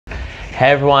Hey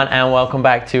everyone, and welcome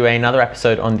back to another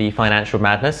episode on the Financial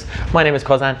Madness. My name is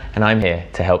Kozan and I'm here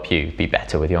to help you be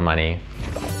better with your money.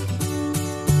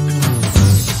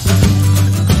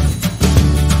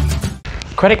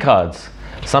 Credit cards.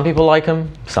 Some people like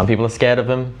them, some people are scared of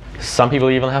them, some people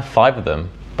even have 5 of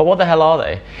them. But what the hell are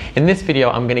they? In this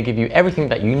video, I'm going to give you everything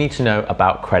that you need to know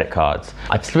about credit cards.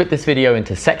 I've split this video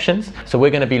into sections, so we're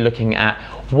going to be looking at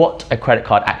what a credit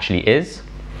card actually is,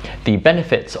 the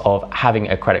benefits of having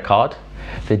a credit card,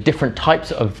 the different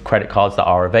types of credit cards that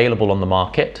are available on the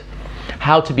market,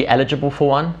 how to be eligible for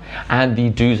one, and the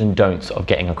do's and don'ts of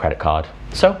getting a credit card.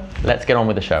 So let's get on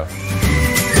with the show.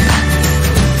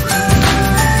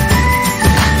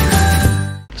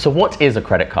 So what is a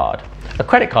credit card? A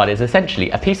credit card is essentially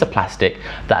a piece of plastic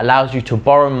that allows you to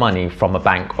borrow money from a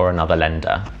bank or another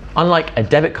lender. Unlike a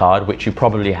debit card, which you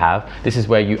probably have, this is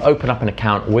where you open up an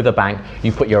account with a bank, you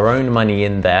put your own money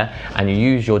in there, and you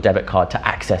use your debit card to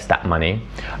access that money.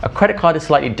 A credit card is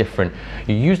slightly different.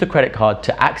 You use the credit card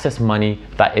to access money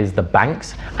that is the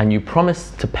bank's, and you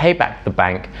promise to pay back the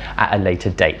bank at a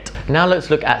later date. Now let's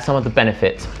look at some of the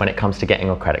benefits when it comes to getting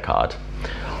a credit card.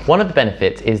 One of the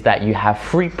benefits is that you have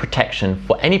free protection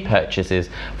for any purchases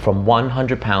from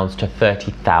 £100 to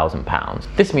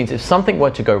 £30,000. This means if something were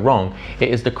to go wrong, it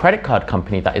is the credit card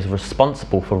company that is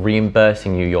responsible for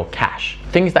reimbursing you your cash.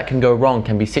 Things that can go wrong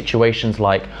can be situations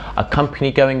like a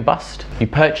company going bust, you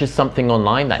purchased something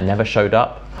online that never showed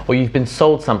up, or you've been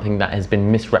sold something that has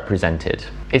been misrepresented.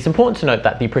 It's important to note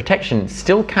that the protection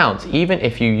still counts even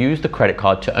if you use the credit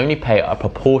card to only pay a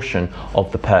proportion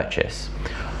of the purchase.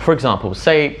 For example,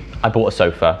 say I bought a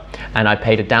sofa and I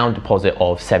paid a down deposit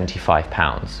of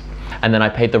 £75, and then I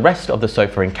paid the rest of the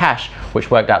sofa in cash, which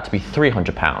worked out to be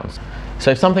 £300. So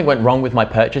if something went wrong with my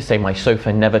purchase, say my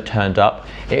sofa never turned up,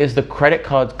 it is the credit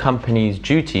card company's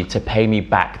duty to pay me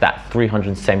back that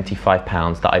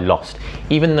 £375 that I lost,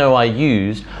 even though I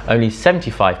used only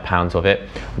 £75 of it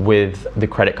with the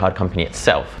credit card company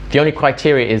itself. The only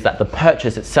criteria is that the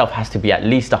purchase itself has to be at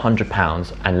least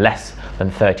 £100 and less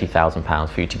than £30,000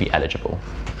 for you to be eligible.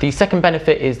 The second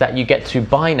benefit is that you get to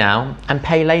buy now and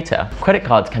pay later. Credit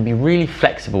cards can be really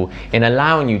flexible in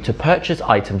allowing you to purchase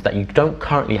items that you don't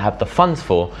currently have the funds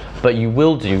for, but you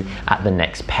will do at the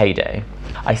next payday.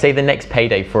 I say the next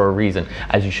payday for a reason,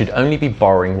 as you should only be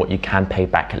borrowing what you can pay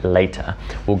back later.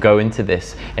 We'll go into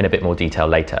this in a bit more detail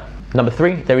later. Number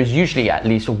 3, there is usually at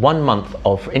least 1 month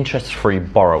of interest-free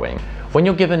borrowing. When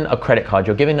you're given a credit card,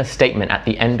 you're given a statement at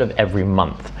the end of every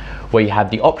month where you have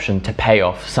the option to pay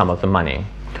off some of the money.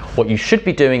 What you should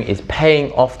be doing is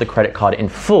paying off the credit card in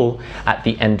full at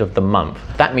the end of the month.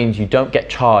 That means you don't get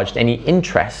charged any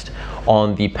interest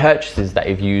on the purchases that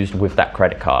you've used with that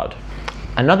credit card.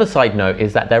 Another side note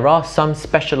is that there are some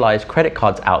specialized credit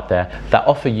cards out there that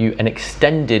offer you an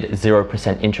extended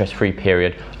 0% interest-free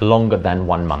period longer than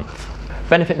 1 month.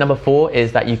 Benefit number 4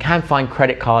 is that you can find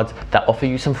credit cards that offer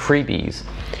you some freebies.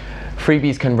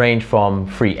 Freebies can range from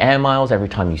free air miles every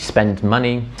time you spend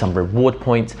money, some reward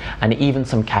points, and even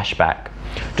some cashback.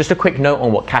 Just a quick note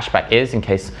on what cashback is in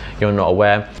case you're not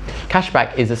aware.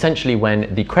 Cashback is essentially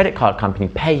when the credit card company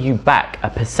pay you back a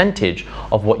percentage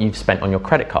of what you've spent on your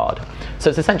credit card.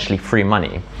 So it's essentially free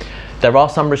money. There are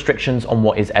some restrictions on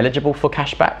what is eligible for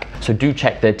cashback, so do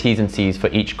check the T's and C's for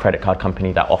each credit card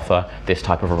company that offer this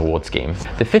type of reward scheme.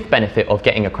 The 5th benefit of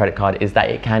getting a credit card is that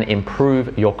it can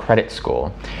improve your credit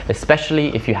score,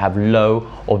 especially if you have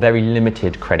low or very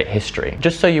limited credit history.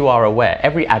 Just so you are aware,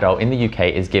 every adult in the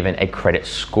UK is given a credit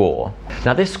score.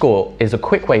 Now this score is a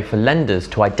quick way for lenders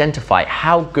to identify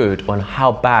how good or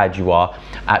how bad you are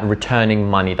at returning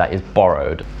money that is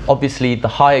borrowed. Obviously, the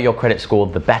higher your credit score,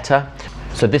 the better.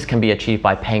 So this can be achieved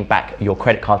by paying back your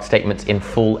credit card statements in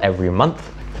full every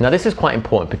month. Now this is quite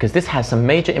important because this has some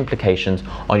major implications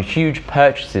on huge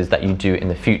purchases that you do in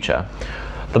the future.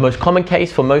 The most common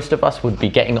case for most of us would be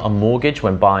getting a mortgage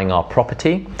when buying our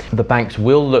property. The banks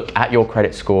will look at your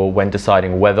credit score when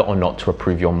deciding whether or not to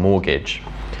approve your mortgage.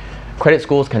 Credit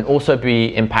scores can also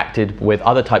be impacted with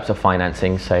other types of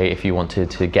financing, say if you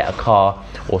wanted to get a car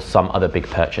or some other big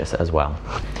purchase as well.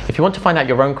 If you want to find out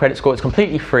your own credit score, it's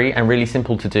completely free and really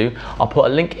simple to do. I'll put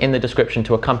a link in the description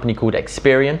to a company called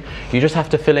Experian. You just have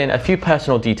to fill in a few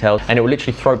personal details and it will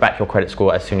literally throw back your credit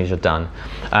score as soon as you're done.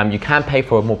 You can pay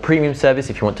for a more premium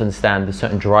service if you want to understand the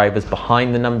certain drivers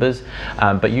behind the numbers,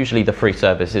 but usually the free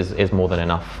service is more than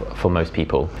enough for most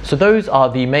people. So those are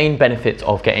the main benefits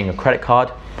of getting a credit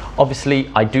card. Obviously,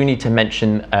 I do need to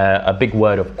mention a big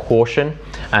word of caution,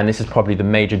 and this is probably the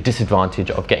major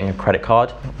disadvantage of getting a credit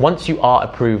card. Once you are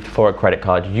approved for a credit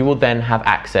card, you will then have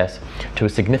access to a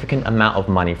significant amount of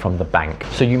money from the bank.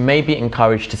 So you may be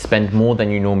encouraged to spend more than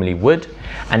you normally would,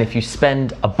 and if you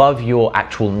spend above your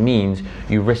actual means,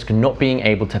 you risk not being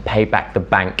able to pay back the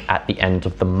bank at the end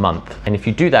of the month. And if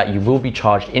you do that, you will be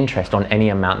charged interest on any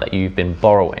amount that you've been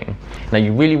borrowing. Now,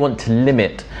 you really want to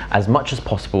limit as much as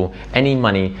possible any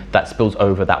money that spills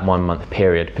over that 1 month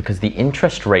period, because the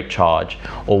interest rate charge,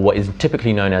 or what is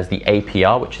typically known as the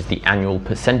APR, which is the annual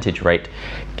percentage rate,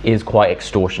 is quite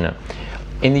extortionate.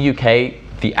 In the UK,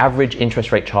 the average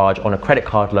interest rate charge on a credit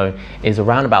card loan is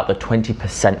around about the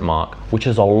 20% mark, which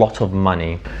is a lot of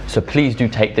money. So please do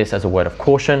take this as a word of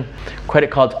caution. Credit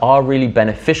cards are really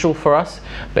beneficial for us,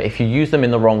 but if you use them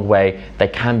in the wrong way, they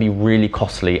can be really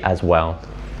costly as well.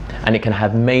 And it can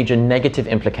have major negative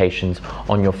implications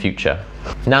on your future.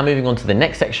 Now moving on to the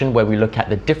next section, where we look at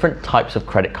the different types of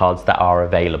credit cards that are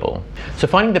available. So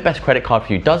finding the best credit card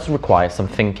for you does require some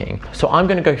thinking. So I'm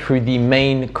going to go through the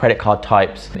main credit card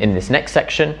types in this next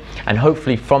section, and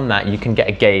hopefully from that you can get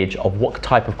a gauge of what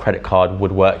type of credit card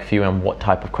would work for you and what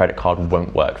type of credit card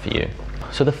won't work for you.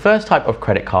 So the first type of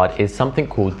credit card is something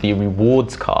called the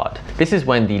rewards card. This is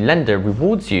when the lender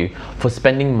rewards you for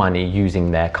spending money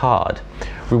using their card.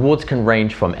 Rewards can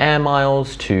range from air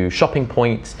miles to shopping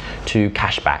points to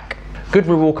cashback. Good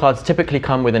reward cards typically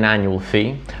come with an annual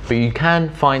fee, but you can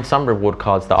find some reward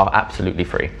cards that are absolutely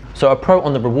free. So a pro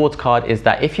on the rewards card is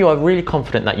that if you are really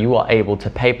confident that you are able to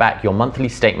pay back your monthly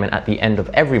statement at the end of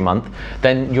every month,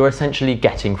 then you're essentially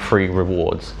getting free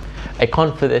rewards. A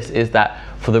con for this is that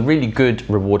for the really good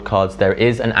reward cards, there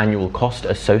is an annual cost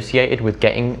associated with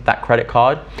getting that credit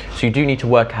card. So you do need to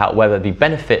work out whether the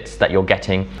benefits that you're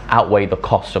getting outweigh the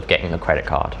cost of getting the credit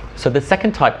card. So the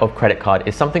second type of credit card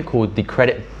is something called the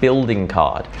credit building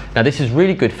card. Now this is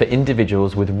really good for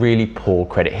individuals with really poor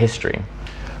credit history.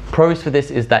 Pros for this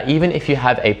is that even if you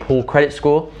have a poor credit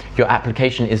score, your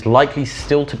application is likely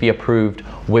still to be approved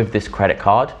with this credit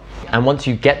card. And once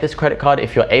you get this credit card,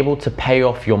 if you're able to pay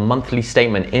off your monthly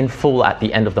statement in full at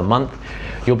the end of the month,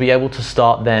 you'll be able to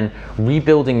start then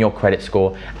rebuilding your credit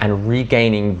score and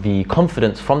regaining the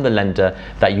confidence from the lender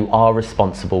that you are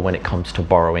responsible when it comes to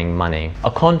borrowing money. A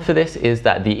con for this is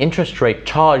that the interest rate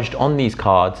charged on these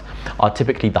cards are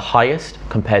typically the highest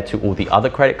compared to all the other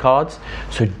credit cards.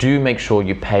 So do make sure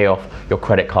you pay off your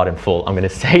credit card in full. I'm going to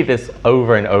say this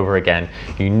over and over again.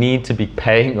 You need to be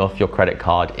paying off your credit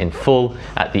card in full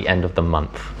at the end of the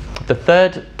month. The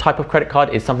third type of credit card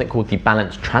is something called the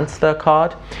balance transfer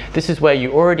card. This is where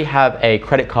you already have a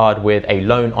credit card with a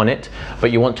loan on it,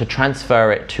 but you want to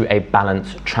transfer it to a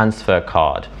balance transfer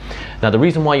card. Now the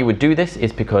reason why you would do this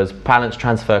is because balance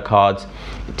transfer cards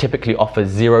typically offer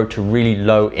 0 to really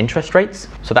low interest rates.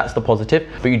 So that's the positive,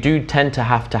 but you do tend to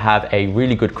have a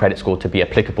really good credit score to be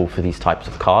applicable for these types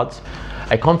of cards.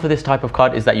 A con for this type of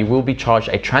card is that you will be charged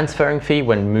a transferring fee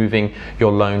when moving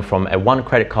your loan from a one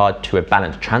credit card to a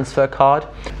balance transfer card.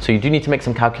 So you do need to make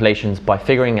some calculations by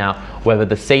figuring out whether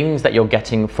the savings that you're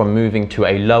getting from moving to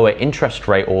a lower interest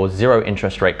rate or 0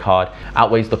 interest rate card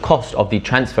outweighs the cost of the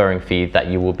transferring fee that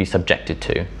you will be subjected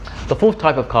to. The fourth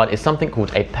type of card is something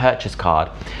called a purchase card.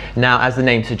 Now, as the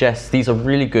name suggests, these are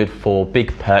really good for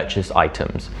big purchase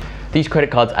items. These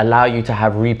credit cards allow you to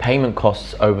have repayment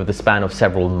costs over the span of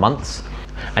several months,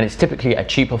 and it's typically a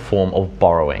cheaper form of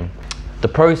borrowing. The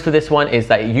pros for this one is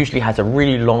that it usually has a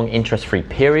really long interest-free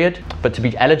period, but to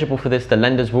be eligible for this, the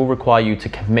lenders will require you to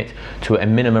commit to a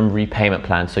minimum repayment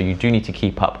plan, so you do need to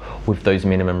keep up with those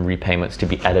minimum repayments to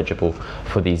be eligible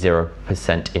for the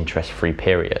 0% interest-free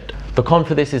period. The con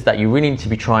for this is that you really need to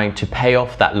be trying to pay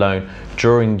off that loan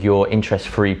during your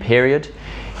interest-free period.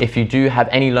 If you do have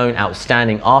any loan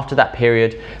outstanding after that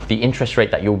period, the interest rate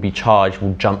that you'll be charged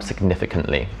will jump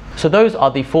significantly. So those are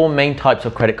the 4 main types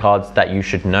of credit cards that you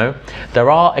should know.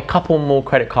 There are a couple more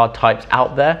credit card types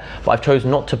out there, but I've chosen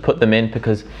not to put them in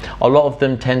because a lot of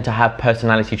them tend to have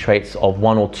personality traits of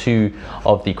 1 or 2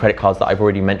 of the credit cards that I've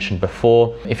already mentioned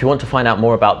before. If you want to find out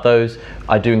more about those,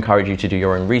 I do encourage you to do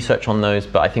your own research on those,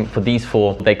 but I think for these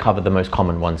 4, they cover the most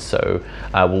common ones, so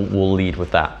we'll lead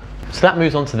with that. So that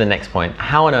moves on to the next point.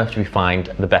 How on earth do we find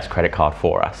the best credit card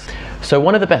for us? So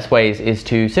one of the best ways is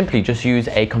to simply just use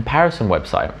a comparison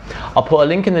website. I'll put a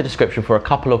link in the description for a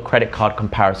couple of credit card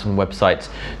comparison websites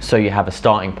so you have a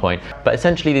starting point. But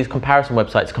essentially these comparison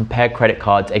websites compare credit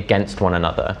cards against one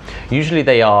another. Usually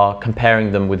they are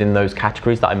comparing them within those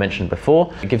categories that I mentioned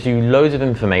before. It gives you loads of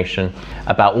information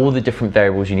about all the different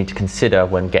variables you need to consider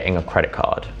when getting a credit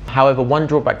card. However, one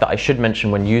drawback that I should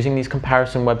mention when using these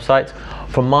comparison websites,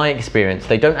 from my experience,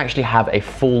 they don't actually have a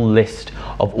full list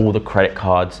of all the credit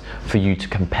cards for you to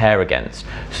compare against.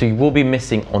 So you will be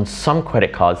missing on some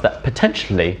credit cards that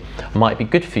potentially might be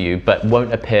good for you, but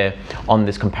won't appear on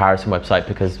this comparison website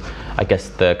because I guess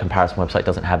the comparison website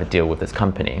doesn't have a deal with this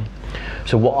company.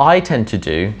 So what I tend to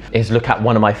do is look at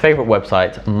one of my favorite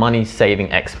websites,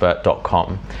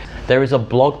 moneysavingexpert.com. There is a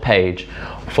blog page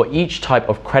for each type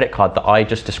of credit card that I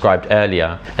just described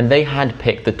earlier, and they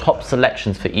handpick the top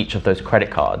selections for each of those credit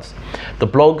cards. The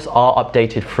blogs are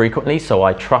updated frequently, so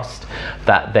I trust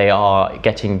that they are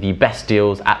getting the best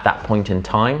deals at that point in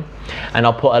time. And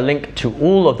I'll put a link to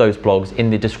all of those blogs in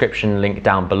the description link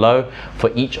down below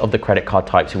for each of the credit card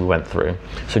types we went through.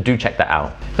 So do check that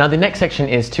out. Now the next section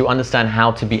is to understand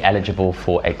how to be eligible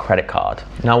for a credit card.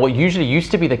 Now what usually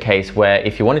used to be the case, where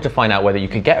if you wanted to find out whether you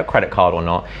could get a credit card or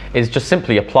not, is just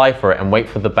simply apply for it and wait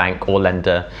for the bank or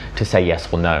lender to say yes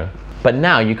or no. But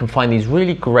now you can find these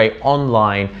really great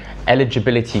online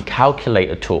eligibility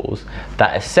calculator tools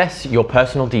that assess your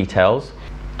personal details,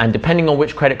 and depending on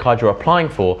which credit card you're applying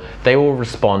for, they will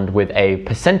respond with a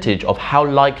percentage of how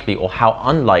likely or how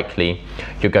unlikely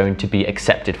you're going to be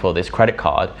accepted for this credit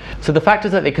card. So the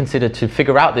factors that they consider to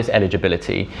figure out this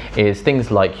eligibility is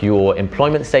things like your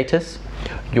employment status,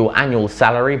 your annual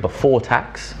salary before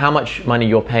tax, how much money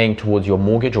you're paying towards your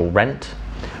mortgage or rent,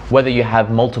 whether you have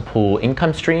multiple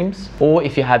income streams, or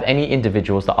if you have any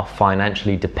individuals that are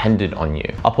financially dependent on you.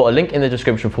 I'll put a link in the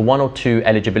description for 1 or 2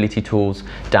 eligibility tools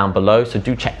down below, so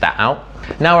do check that out.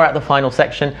 Now we're at the final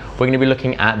section. We're going to be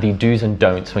looking at the do's and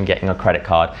don'ts when getting a credit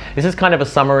card. This is kind of a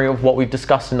summary of what we've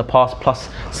discussed in the past, plus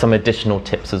some additional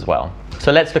tips as well.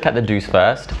 So let's look at the do's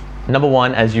first. Number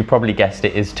 1, as you probably guessed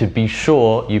it, is to be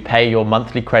sure you pay your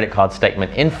monthly credit card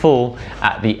statement in full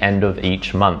at the end of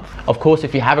each month. Of course,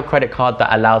 if you have a credit card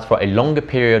that allows for a longer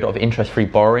period of interest-free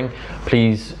borrowing,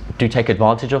 please do take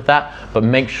advantage of that, but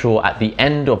make sure at the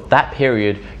end of that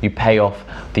period you pay off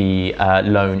the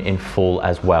loan in full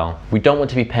as well. We don't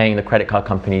want to be paying the credit card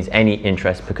companies any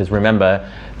interest, because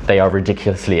remember, they are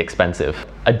ridiculously expensive.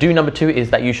 A do number 2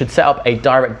 is that you should set up a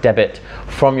direct debit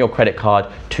from your credit card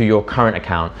to your current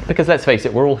account, because let's face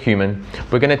it, we're all human.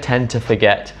 We're going to tend to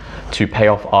forget to pay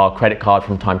off our credit card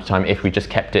from time to time if we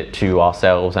just kept it to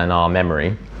ourselves and our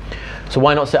memory. So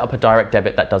why not set up a direct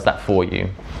debit that does that for you?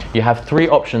 You have 3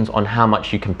 options on how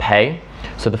much you can pay.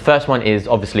 So the first one is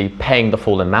obviously paying the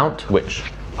full amount, which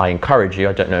I encourage you.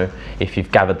 I don't know if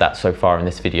you've gathered that so far in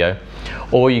this video.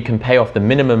 Or you can pay off the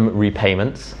minimum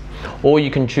repayments, or you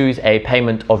can choose a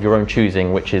payment of your own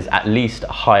choosing, which is at least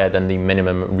higher than the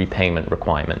minimum repayment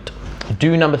requirement.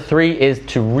 Do number 3 is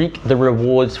to reap the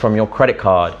rewards from your credit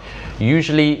card.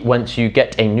 Usually once you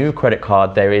get a new credit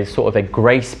card, there is sort of a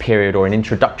grace period or an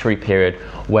introductory period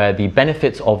where the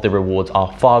benefits of the rewards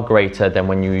are far greater than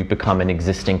when you become an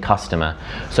existing customer.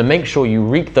 So make sure you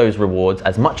reap those rewards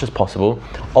as much as possible.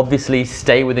 Obviously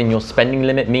stay within your spending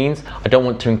limit means. I don't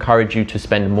want to encourage you to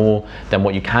spend more than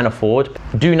what you can afford.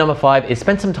 Do number 5 is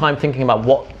spend some time thinking about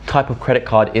what type of credit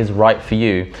card is right for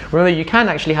you. Remember, you can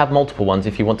actually have multiple ones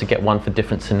if you want to get one for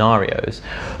different scenarios.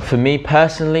 For me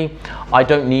personally, I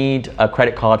don't need a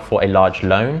credit card for a large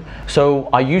loan, so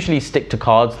I usually stick to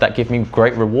cards that give me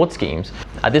great reward schemes.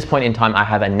 At this point in time, I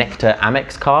have a Nectar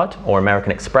Amex card or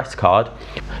American Express card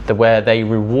where they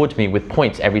reward me with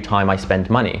points every time I spend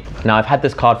money. Now I've had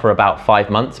this card for about 5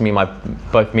 months.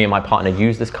 Both me and my partner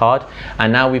use this card,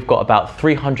 and now we've got about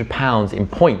 £300 in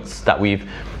points that we've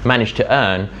managed to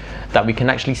earn that we can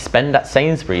actually spend at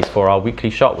Sainsbury's for our weekly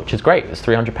shop, which is great. It's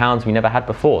 £300 we never had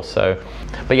before.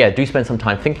 But yeah, do spend some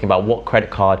time thinking about what credit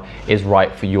card is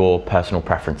right for your personal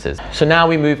preferences. So now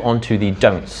we move on to the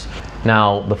don'ts.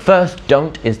 Now, the first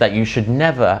don't is that you should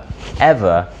never,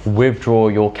 ever withdraw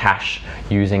your cash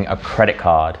using a credit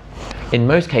card. In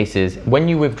most cases, when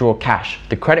you withdraw cash,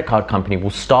 the credit card company will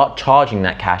start charging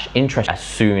that cash interest as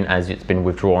soon as it's been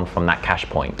withdrawn from that cash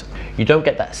point. You don't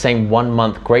get that same 1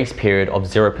 month grace period of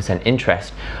 0%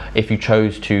 interest if you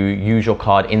chose to use your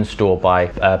card in store by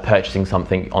purchasing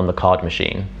something on the card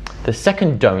machine. The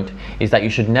second don't is that you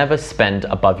should never spend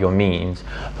above your means.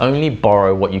 Only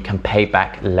borrow what you can pay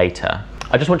back later.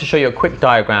 I just want to show you a quick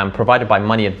diagram provided by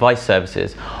Money Advice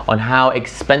Services on how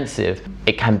expensive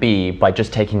it can be by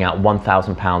just taking out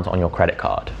 £1,000 on your credit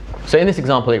card. So in this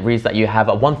example, it reads that you have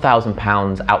a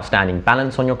 £1,000 outstanding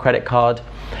balance on your credit card.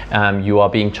 You are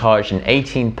being charged an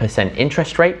 18%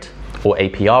 interest rate, or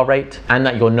APR rate, and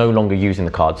that you're no longer using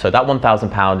the card. So that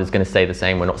 £1,000 is going to stay the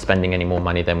same. We're not spending any more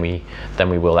money than we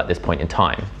will at this point in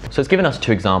time. So it's given us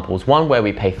two examples, one where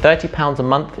we pay £30 a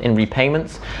month in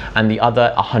repayments and the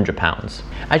other £100.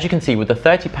 As you can see, with the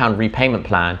 £30 repayment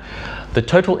plan, the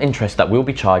total interest that will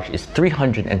be charged is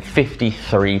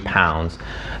 £353.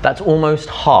 That's almost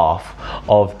half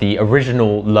of the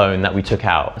original loan that we took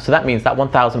out. So that means that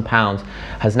 £1,000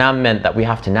 has now meant that we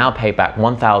have to now pay back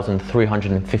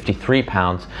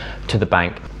 £1,353 to the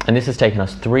bank. And this has taken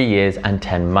us 3 years and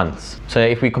 10 months. So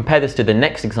if we compare this to the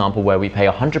next example where we pay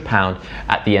 £100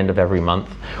 at the end of every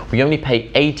month, we only pay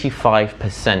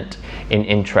 85% in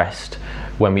interest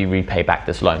when we repay back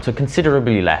this loan, so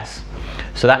considerably less.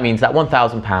 So that means that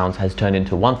 £1,000 has turned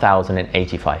into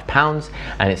 £1,085,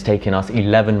 and it's taken us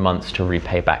 11 months to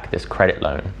repay back this credit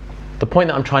loan. The point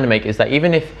that I'm trying to make is that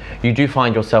even if you do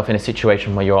find yourself in a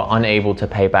situation where you're unable to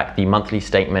pay back the monthly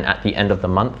statement at the end of the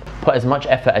month, put as much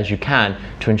effort as you can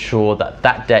to ensure that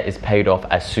that debt is paid off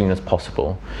as soon as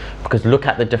possible. Because look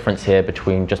at the difference here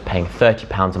between just paying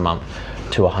 £30 a month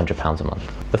to £100 a month.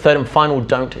 The third and final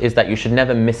don't is that you should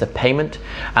never miss a payment.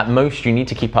 At most, you need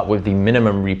to keep up with the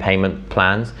minimum repayment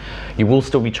plans. You will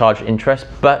still be charged interest,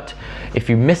 but if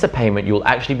you miss a payment, you'll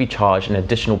actually be charged an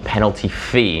additional penalty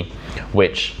fee,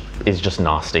 which is just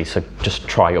nasty, so just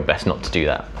try your best not to do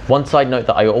that. One side note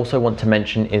that I also want to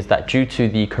mention is that due to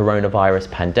the coronavirus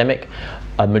pandemic,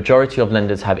 a majority of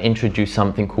lenders have introduced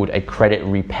something called a credit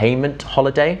repayment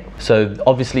holiday. So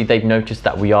obviously they've noticed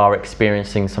that we are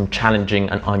experiencing some challenging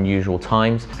and unusual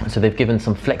times. So they've given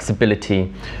some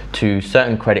flexibility to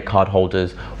certain credit card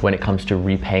holders when it comes to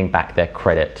repaying back their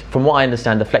credit. From what I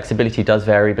understand, the flexibility does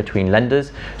vary between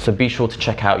lenders. So be sure to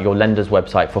check out your lender's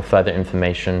website for further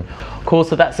information. Cool,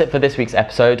 so that's it for this week's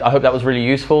episode. I hope that was really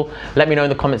useful. Let me know in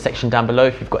the comment section down below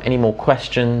if you've got any more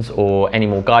questions or any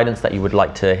more guidance that you would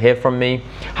like to hear from me.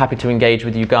 Happy to engage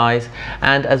with you guys.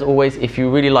 And as always, if you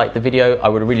really liked the video, I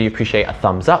would really appreciate a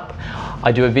thumbs up.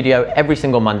 I do a video every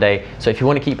single Monday, so if you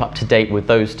want to keep up to date with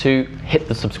those two, hit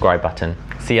the subscribe button.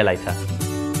 See you later.